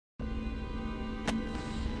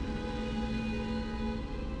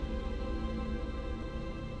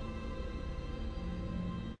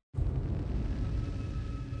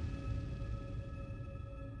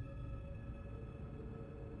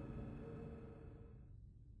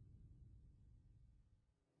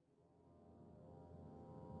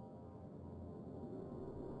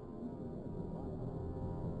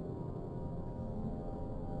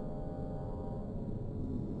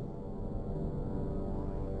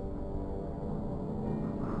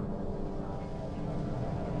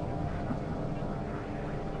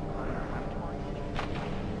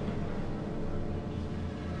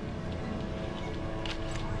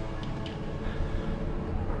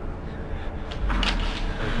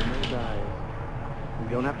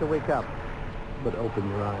You don't have to wake up, but open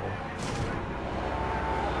your eyes.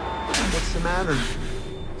 What's the matter?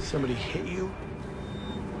 Somebody hit you?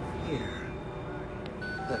 Here.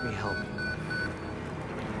 Let me help you.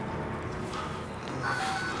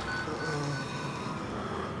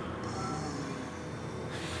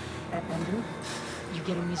 Andrew, you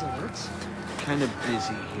getting these alerts? Kind of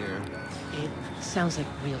busy here. It sounds like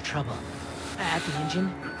real trouble. At the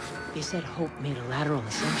engine, they said Hope made a lateral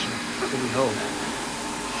ascension. What do we hope?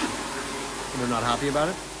 They're not happy about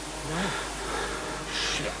it? No.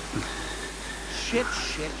 Shit.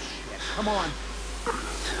 Shit. Come on.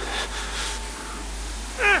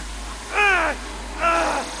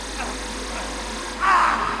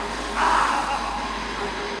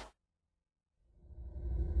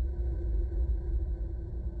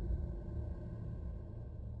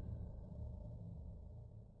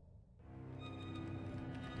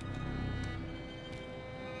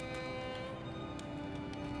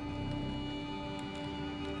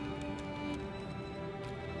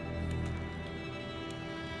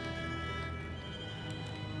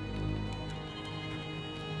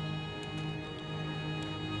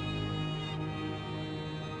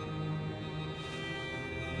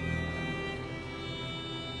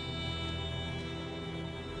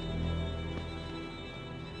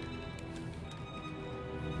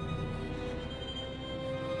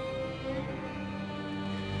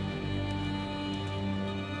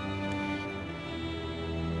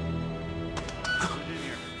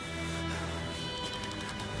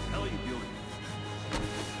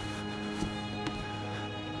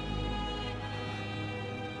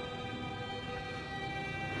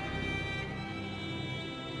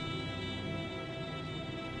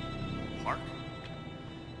 Park?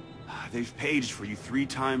 They've paged for you 3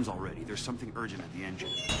 times already. There's something urgent at the engine.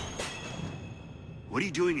 What are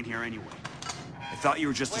you doing in here anyway? I thought you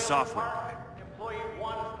were just a software guy. Employee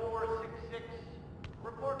 1466.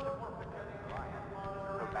 Report to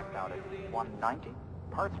client. Backed out at 190.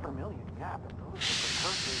 Parts per million. Yeah, but those are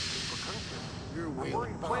precursors. You're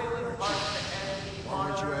Whalen. Why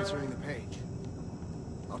aren't you answering the page?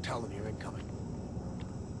 I'll tell them you're incoming.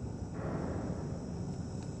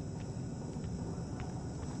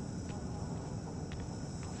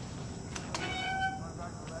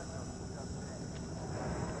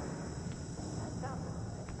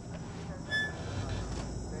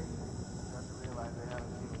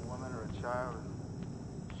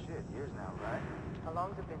 How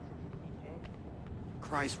long's it been since you came, Jake?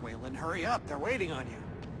 Christ, Whalen, hurry up. They're waiting on you.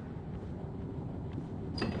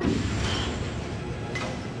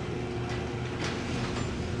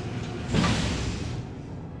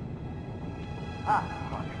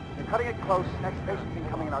 Fuck. They're cutting it close. Next patient's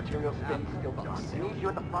incoming in arterial spin. Still done. Need you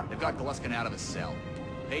at the front. They've got Gluskin out of his cell.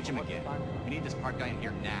 Page him again. We need this Park guy in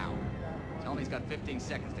here now. Tell him he's got 15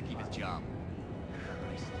 seconds to keep his job.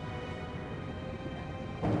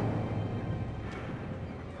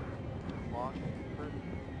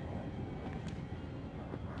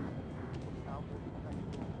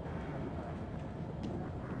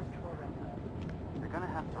 They're gonna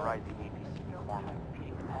have to write the APC format,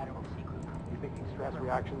 repeating the lateral sequence. You think the stress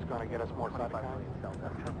reaction's gonna get us more cytokines?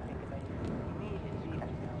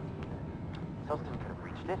 Sulston could have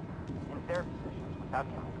reached it in therapy sessions without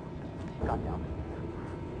chemical assistance. He got down.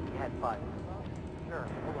 He had 5. Sure,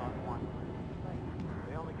 hold on, 1.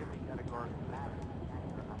 They only give me categorical matter.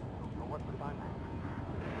 So what's the time?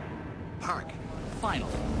 Park,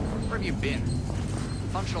 finally. Where have you been?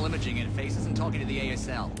 Functional imaging interfaces and talking to the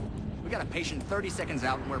ASL. We got a patient 30 seconds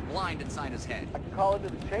out and we're blind inside his head. I can call into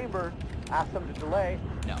the chamber, ask them to delay.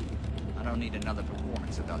 No, I don't need another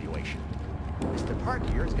performance evaluation. Mr. Park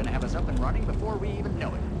here is going to have us up and running before we even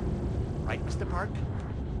know it. Right, Mr. Park?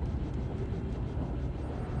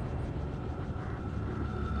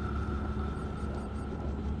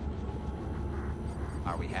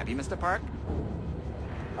 Are we happy, Mr. Park?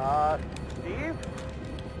 Steve?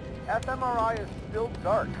 fMRI is still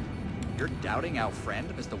dark. You're doubting our friend,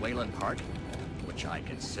 Mr. Whalen Park? Which I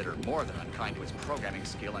consider more than unkind to his programming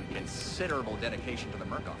skill and considerable dedication to the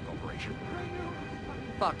Murkoff Corporation.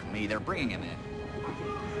 Fuck me, they're bringing him in.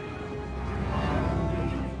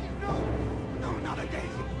 No, not again.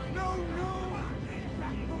 No!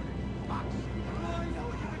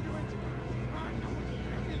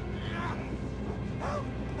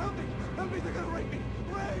 Help me, they're gonna rape me!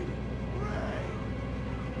 Ray!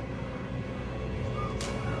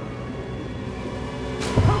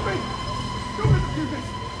 Help me! Don't let them do this!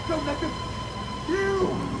 Don't let them...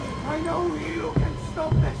 I know you can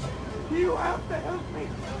stop this! You have to help me!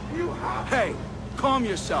 You have to... Hey, calm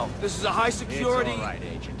yourself. This is a high security... It's all right,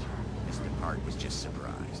 Agent. Mr. Park was just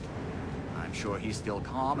surprised. I'm I'm sure he's still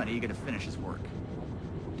calm and eager to finish his work.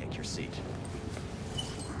 Take your seat.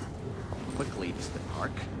 Quickly, Mr.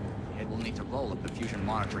 Park. The head will need to roll if the fusion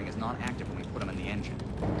monitoring is not active when we put him in the engine.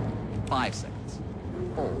 5 seconds.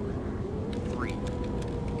 4, 3.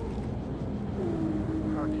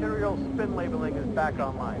 Arterial spin labeling is back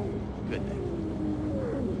online. Good day.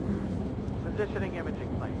 Positioning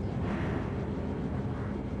imaging plates.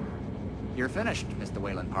 You're finished, Mr.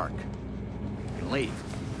 Wayland Park. You can leave.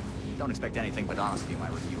 Don't expect anything but honesty in my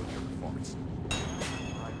review of your performance.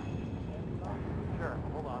 Sure,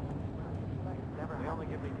 hold on. They only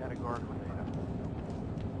give me categorical data.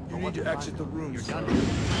 You need to exit the room. You're done.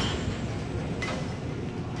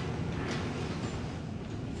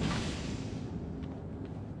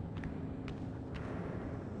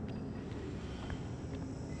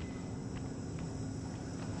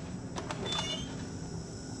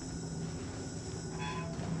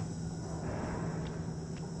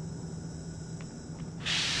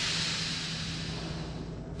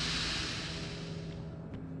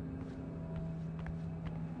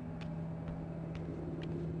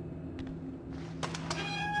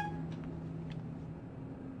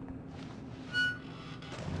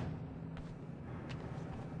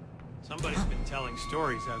 Somebody's been telling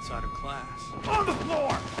stories outside of class. On the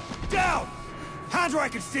floor! Down! Hands where I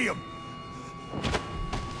can see them!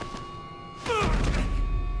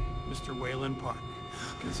 Mr. Wayland Park,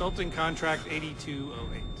 consulting contract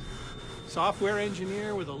 8208. Software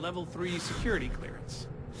engineer with a level 3 security clearance.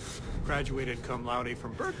 Graduated cum laude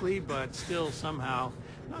from Berkeley, but still somehow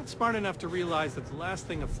not smart enough to realize that the last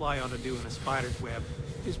thing a fly ought to do in a spider's web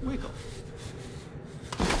is wiggle.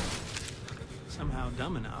 Somehow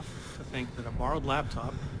dumb enough to think that a borrowed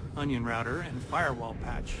laptop, onion router, and firewall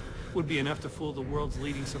patch would be enough to fool the world's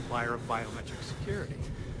leading supplier of biometric security.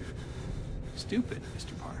 Stupid,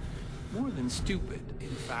 Mr. Park. More than stupid. In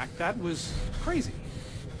fact, that was crazy.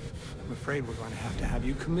 I'm afraid we're going to have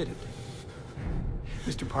you committed.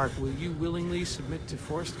 Mr. Park, will you willingly submit to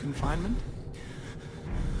forced confinement?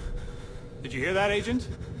 Did you hear that, Agent?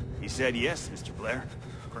 He said yes, Mr. Blair.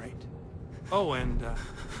 Great. Oh, and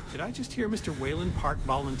did I just hear Mr. Wayland Park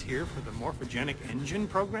volunteer for the morphogenic engine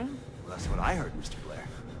program? Well, that's what I heard, Mr. Blair.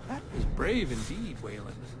 That was brave indeed,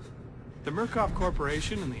 Wayland. The Murkoff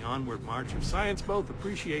Corporation and the Onward March of Science both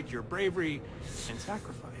appreciate your bravery and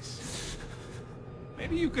sacrifice.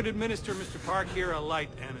 Maybe you could administer Mr. Park here a light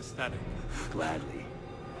anesthetic. Gladly.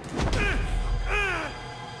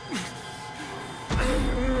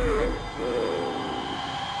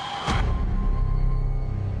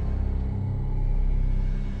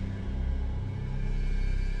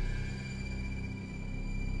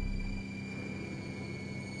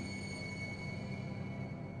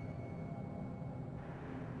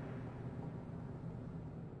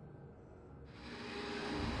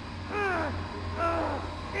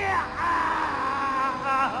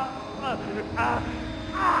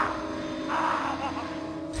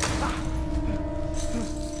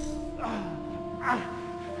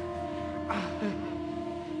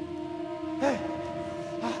 Hey!